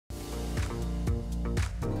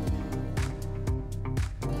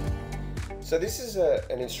So this is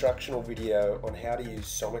an instructional video on how to use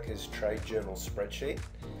Somica's trade journal spreadsheet.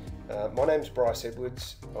 My name's Bryce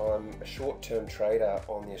Edwards. I'm a short-term trader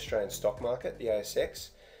on the Australian stock market, the ASX,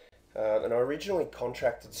 and I originally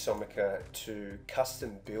contracted Somica to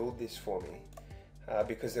custom build this for me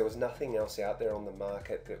because there was nothing else out there on the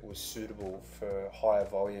market that was suitable for higher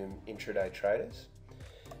volume intraday traders.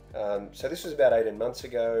 So this was about 18 months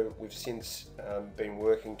ago. We've since been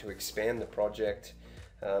working to expand the project,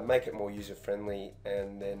 make it more user-friendly,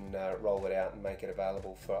 and then roll it out and make it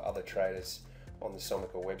available for other traders on the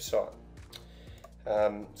Somica website.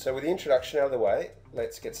 So with the introduction out of the way,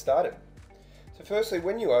 let's get started. So firstly,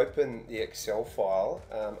 when you open the Excel file,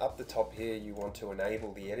 up the top here you want to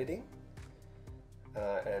enable the editing,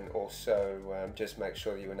 and also just make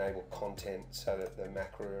sure you enable content so that the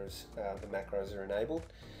macros are enabled.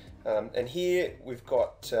 And here we've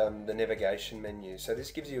got the navigation menu. So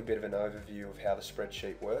this gives you a bit of an overview of how the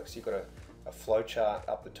spreadsheet works. You've got a flow chart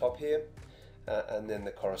up the top here, and then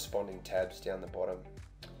the corresponding tabs down the bottom.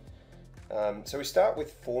 So we start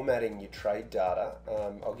with formatting your trade data.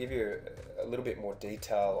 I'll give you a little bit more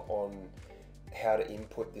detail on how to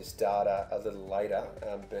input this data a little later,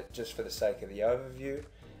 but just for the sake of the overview,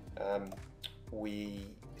 we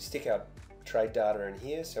stick our trade data in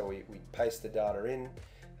here. So we paste the data in.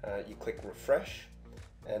 You click refresh,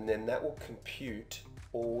 and then that will compute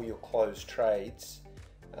all your closed trades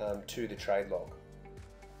to the trade log.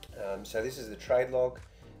 So this is the trade log.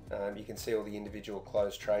 You can see all the individual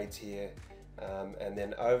closed trades here, and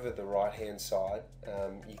then over the right hand side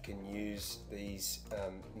you can use these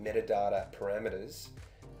metadata parameters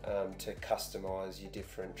to customize your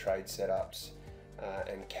different trade setups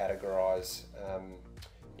and categorize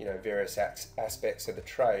various aspects of the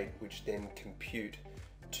trade, which then compute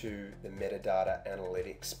to the metadata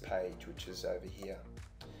analytics page, which is over here.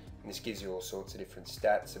 And this gives you all sorts of different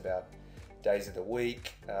stats about days of the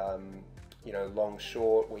week, long,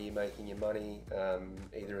 short, where you're making your money,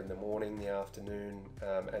 either in the morning, the afternoon,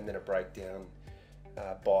 and then a breakdown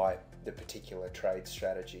by the particular trade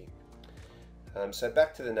strategy. So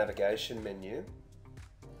back to the navigation menu.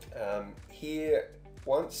 Here,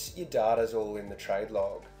 once your data's all in the trade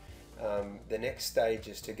log, the next stage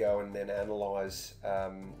is to go and then analyze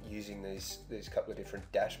using these couple of different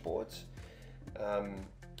dashboards.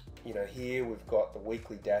 Here we've got the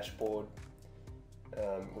weekly dashboard.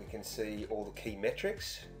 We can see all the key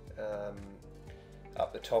metrics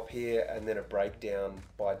up the top here, and then a breakdown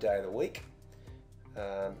by day of the week.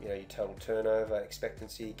 Your total turnover,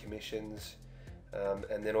 expectancy, commissions,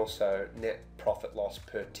 and then also net profit loss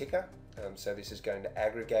per ticker. So this is going to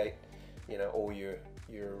aggregate all your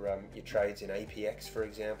trades in APX, for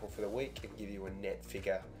example, for the week, and give you a net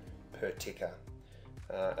figure per ticker.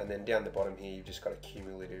 And then down the bottom here you've just got a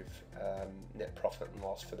cumulative net profit and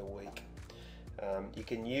loss for the week. You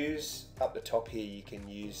can use, up the top here, you can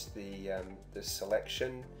use the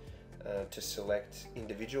selection to select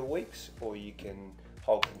individual weeks, or you can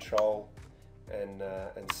hold control and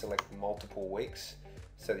select multiple weeks,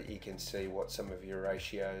 so that you can see what some of your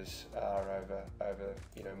ratios are over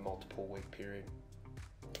multiple week period.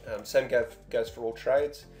 Same goes for all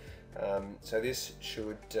trades. So this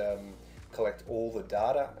should collect all the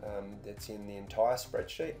data that's in the entire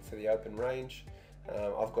spreadsheet for the open range.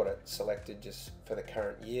 I've got it selected just for the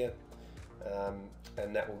current year,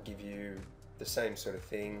 and that will give you the same sort of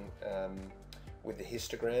thing with the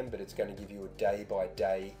histogram, but it's going to give you a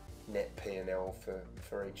day-by-day net P&L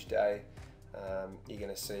for each day. You're going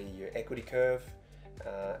to see your equity curve,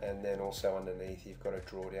 and then also underneath you've got a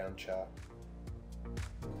drawdown chart.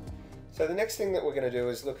 So the next thing that we're going to do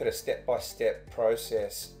is look at a step-by-step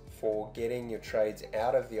process for getting your trades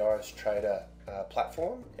out of the Iris Trader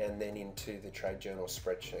platform and then into the trade journal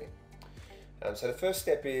spreadsheet. So the first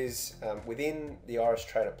step is within the Iris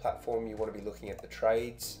Trader platform, you want to be looking at the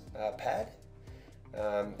trades pad.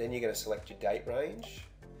 Then you're going to select your date range.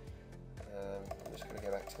 I'm just going to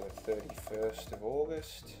go back to the 31st of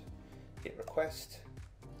August, hit request,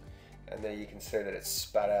 and there you can see that it's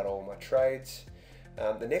spat out all my trades.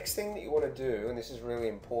 The next thing that you want to do, and this is really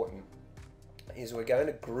important, is we're going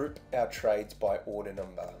to group our trades by order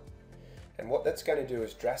number. And what that's going to do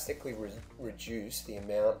is drastically reduce the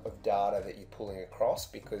amount of data that you're pulling across,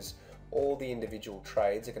 because all the individual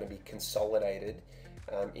trades are going to be consolidated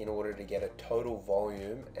in order to get a total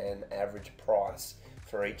volume and average price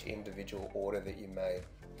for each individual order that you made.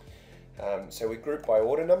 So we group by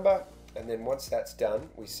order number, and then once that's done,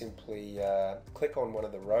 we simply click on one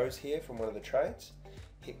of the rows here from one of the trades,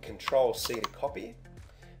 hit Control C to copy,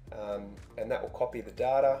 and that will copy the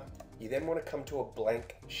data. You then want to come to a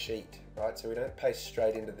blank sheet, right? So we don't paste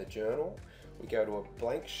straight into the journal. We go to a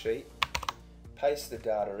blank sheet, paste the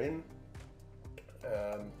data in,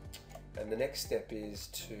 and the next step is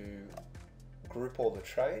to group all the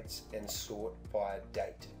trades and sort by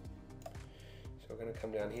date. So we're going to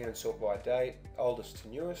come down here and sort by date, oldest to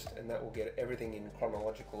newest, and that will get everything in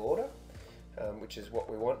chronological order, which is what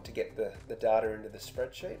we want to get the data into the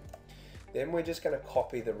spreadsheet. Then we're just going to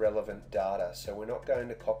copy the relevant data. So we're not going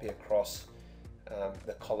to copy across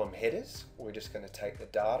the column headers. We're just going to take the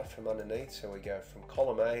data from underneath. So we go from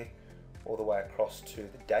column A all the way across to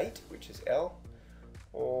the date, which is L,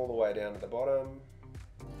 all the way down to the bottom.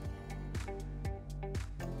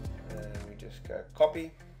 And we just go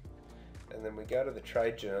copy. And then we go to the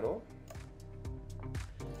trade journal.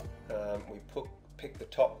 We pick the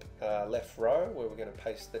top left row where we're going to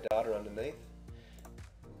paste the data underneath.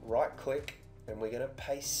 Right click, and we're going to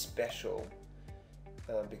paste special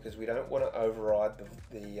because we don't want to override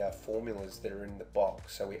the formulas that are in the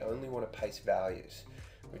box. So we only want to paste values.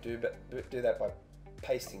 We do that by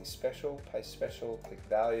pasting special, paste special, click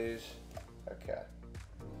values. Okay.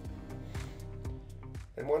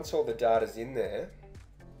 And once all the data's in there,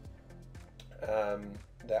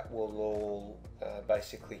 that will all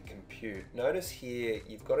basically compute. Notice here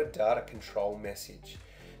you've got a data control message.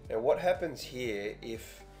 Now what happens here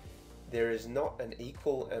if there is not an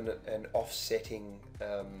equal and an offsetting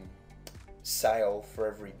sale for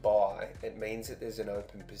every buy? It means that there's an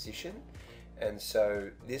open position, and so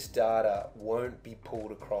this data won't be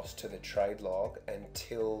pulled across to the trade log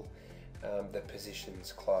until the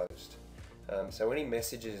position's closed. So any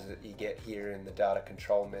messages that you get here in the data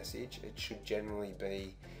control message, it should generally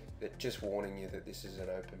be that just warning you that this is an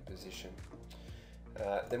open position.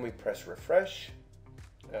 Then we press refresh.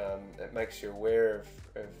 It makes you aware of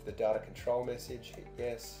the data control message. Hit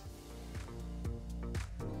yes,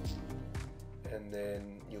 and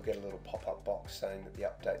then you'll get a little pop-up box saying that the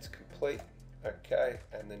update's complete. Okay,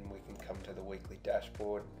 and then we can come to the weekly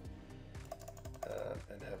dashboard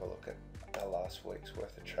and have a look at our last week's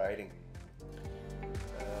worth of trading,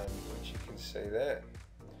 which you can see there.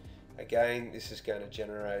 Again, this is going to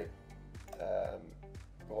generate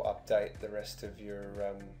or update the rest of your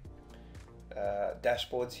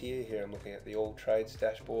dashboards here. Here I'm looking at the all trades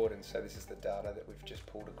dashboard, and so this is the data that we've just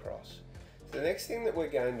pulled across. The next thing that we're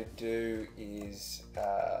going to do is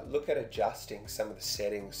look at adjusting some of the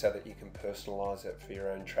settings so that you can personalize it for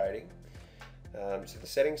your own trading. So the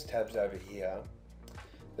settings tab's over here.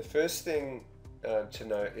 The first thing to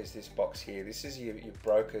note is this box here. This is your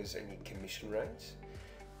brokers and your commission rates.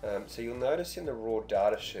 So you'll notice in the raw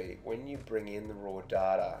data sheet, when you bring in the raw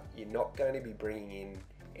data, you're not going to be bringing in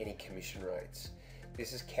any commission rates.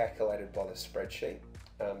 This is calculated by the spreadsheet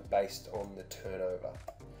based on the turnover.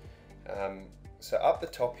 So up the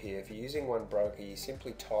top here, if you're using one broker, you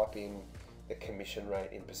simply type in the commission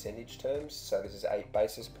rate in percentage terms. So this is 8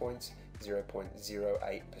 basis points,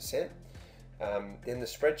 0.08%. Then the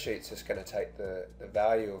spreadsheet's just going to take the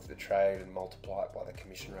value of the trade and multiply it by the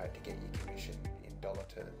commission rate to get your commission in dollar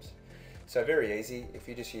terms. So very easy. If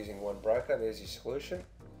you're just using one broker, there's your solution.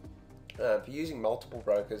 If you're using multiple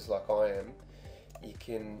brokers like I am, you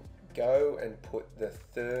can go and put the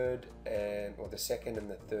second and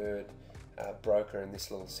the third broker in this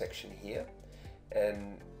little section here,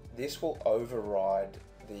 and this will override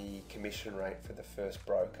the commission rate for the first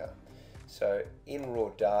broker. So in raw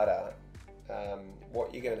data,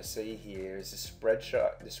 what you're going to see here is the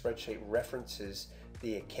spreadsheet references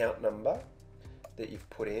the account number that you've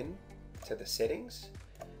put in to the settings,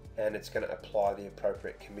 and it's going to apply the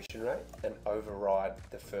appropriate commission rate and override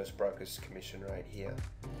the first broker's commission rate here.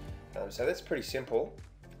 So that's pretty simple.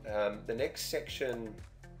 The next section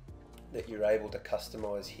that you're able to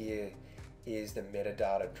customize here is the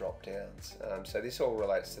metadata dropdowns. So this all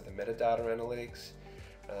relates to the metadata analytics.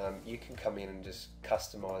 You can come in and just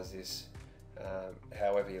customize this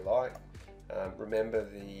however you like. Remember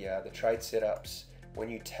the trade setups. When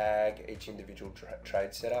you tag each individual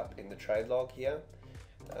trade setup in the trade log here,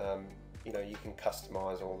 you can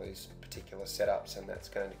customize all these particular setups, and that's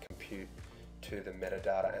going to compute to the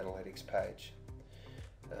metadata analytics page.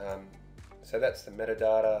 So that's the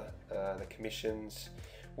metadata, the commissions.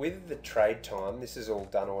 With the trade time, this is all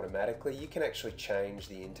done automatically. You can actually change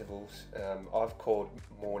the intervals. I've called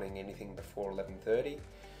morning anything before 11:30,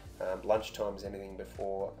 lunchtime's anything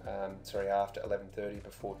before, after 11:30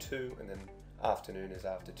 before 2, and then afternoon is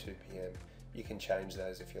after 2 p.m. You can change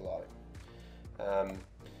those if you like.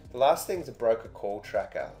 The last thing is a broker call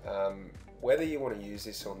tracker. Whether you want to use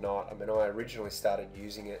this or not, I originally started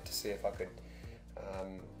using it to see if I could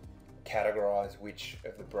categorize which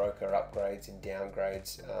of the broker upgrades and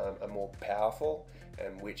downgrades are more powerful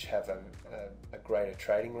and which have a greater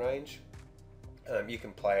trading range. You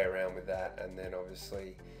can play around with that, and then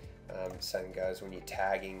obviously same goes when you're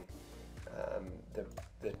tagging the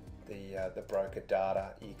broker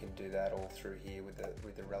data. You can do that all through here with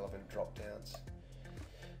the relevant drop downs.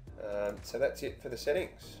 So that's it for the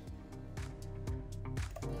settings.